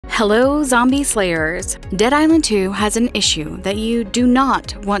Hello, Zombie Slayers! Dead Island 2 has an issue that you do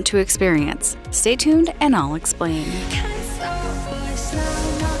not want to experience. Stay tuned and I'll explain.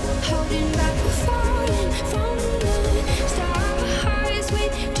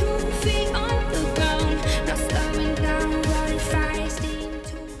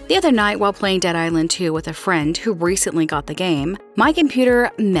 The other night, while playing Dead Island 2 with a friend who recently got the game, my computer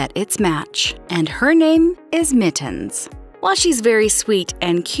met its match, and her name is Mittens. While she's very sweet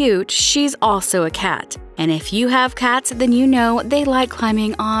and cute, she's also a cat. And if you have cats, then you know they like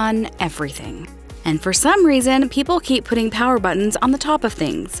climbing on everything. And for some reason, people keep putting power buttons on the top of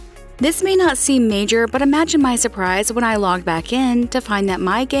things. This may not seem major, but imagine my surprise when I logged back in to find that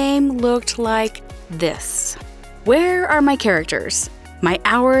my game looked like this. Where are my characters? My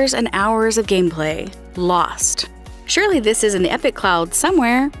hours and hours of gameplay lost. Surely this is in the Epic Cloud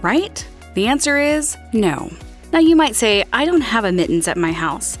somewhere, right? The answer is no. Now you might say, I don't have a Mittens at my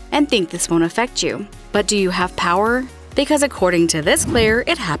house and think this won't affect you. But do you have power? Because according to this player,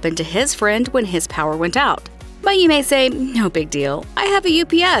 it happened to his friend when his power went out. But you may say, no big deal. I have a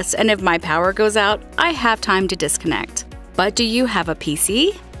UPS, and if my power goes out, I have time to disconnect. But do you have a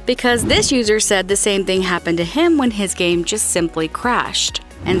PC? Because this user said the same thing happened to him when his game just simply crashed.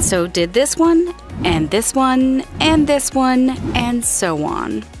 And so did this one, and this one, and this one, and so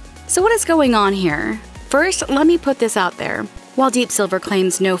on. So what is going on here? First, let me put this out there. While Deep Silver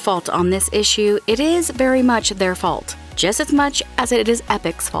claims no fault on this issue, it is very much their fault, just as much as it is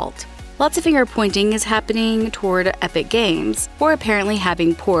Epic's fault. Lots of finger pointing is happening toward Epic Games for apparently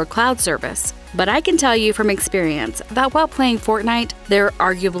having poor cloud service. But I can tell you from experience that while playing Fortnite, their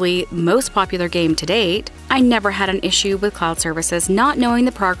arguably most popular game to date, I never had an issue with cloud services not knowing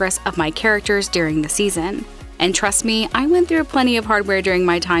the progress of my characters during the season. And trust me, I went through plenty of hardware during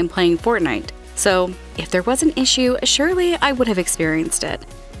my time playing Fortnite. So if there was an issue, surely I would have experienced it.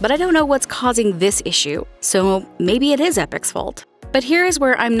 But I don't know what's causing this issue, so maybe it is Epic's fault. But here is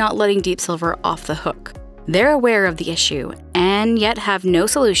where I'm not letting Deep Silver off the hook. They're aware of the issue, and yet have no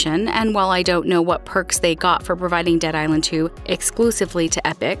solution, and while I don't know what perks they got for providing Dead Island 2 exclusively to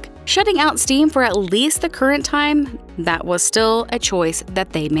Epic, shutting out Steam for at least the current time, that was still a choice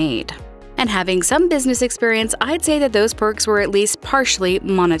that they made. And having some business experience, I'd say that those perks were at least partially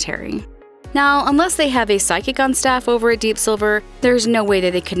monetary. Now, unless they have a psychic on staff over at Deep Silver, there's no way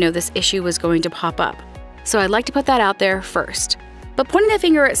that they could know this issue was going to pop up. So I'd like to put that out there first. But pointing the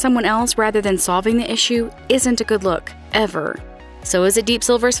finger at someone else rather than solving the issue isn't a good look, ever. So is it Deep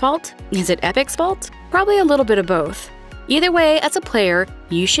Silver's fault? Is it Epic's fault? Probably a little bit of both. Either way, as a player,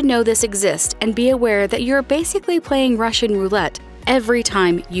 you should know this exists and be aware that you're basically playing Russian roulette every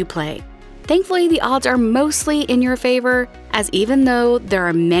time you play. Thankfully, the odds are mostly in your favor, as even though there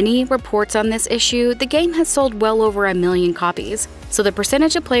are many reports on this issue, the game has sold well over 1 million copies, so the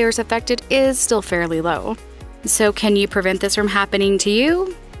percentage of players affected is still fairly low. So can you prevent this from happening to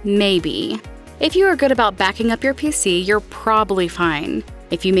you? Maybe. If you are good about backing up your PC, you're probably fine.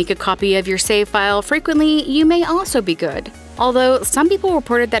 If you make a copy of your save file frequently, you may also be good. Although some people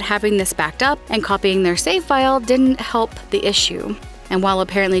reported that having this backed up and copying their save file didn't help the issue. And while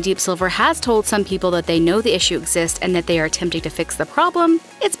apparently Deep Silver has told some people that they know the issue exists and that they are attempting to fix the problem,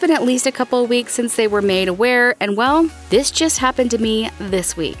 it's been at least a couple of weeks since they were made aware, and well, this just happened to me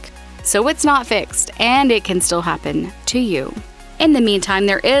this week. So it's not fixed, and it can still happen to you. In the meantime,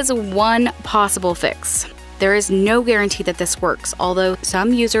 there is one possible fix. There is no guarantee that this works, although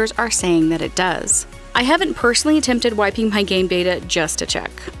some users are saying that it does. I haven't personally attempted wiping my game data just to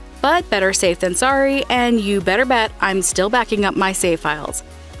check. But better safe than sorry, and you better bet I'm still backing up my save files.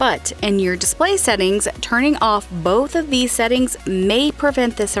 But in your display settings, turning off both of these settings may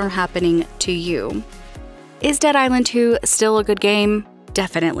prevent this from happening to you. Is Dead Island 2 still a good game?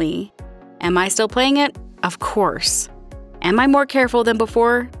 Definitely. Am I still playing it? Of course. Am I more careful than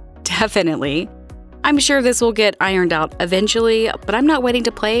before? Definitely. I'm sure this will get ironed out eventually, but I'm not waiting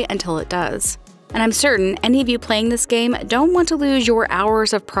to play until it does. And I'm certain any of you playing this game don't want to lose your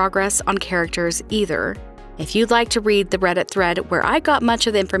hours of progress on characters either. If you'd like to read the Reddit thread where I got much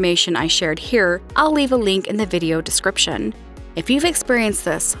of the information I shared here, I'll leave a link in the video description. If you've experienced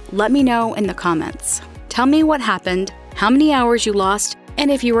this, let me know in the comments. Tell me what happened, how many hours you lost,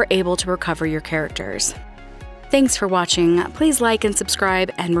 and if you were able to recover your characters. Thanks for watching, please like and subscribe,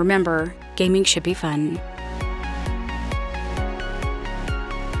 and remember, gaming should be fun.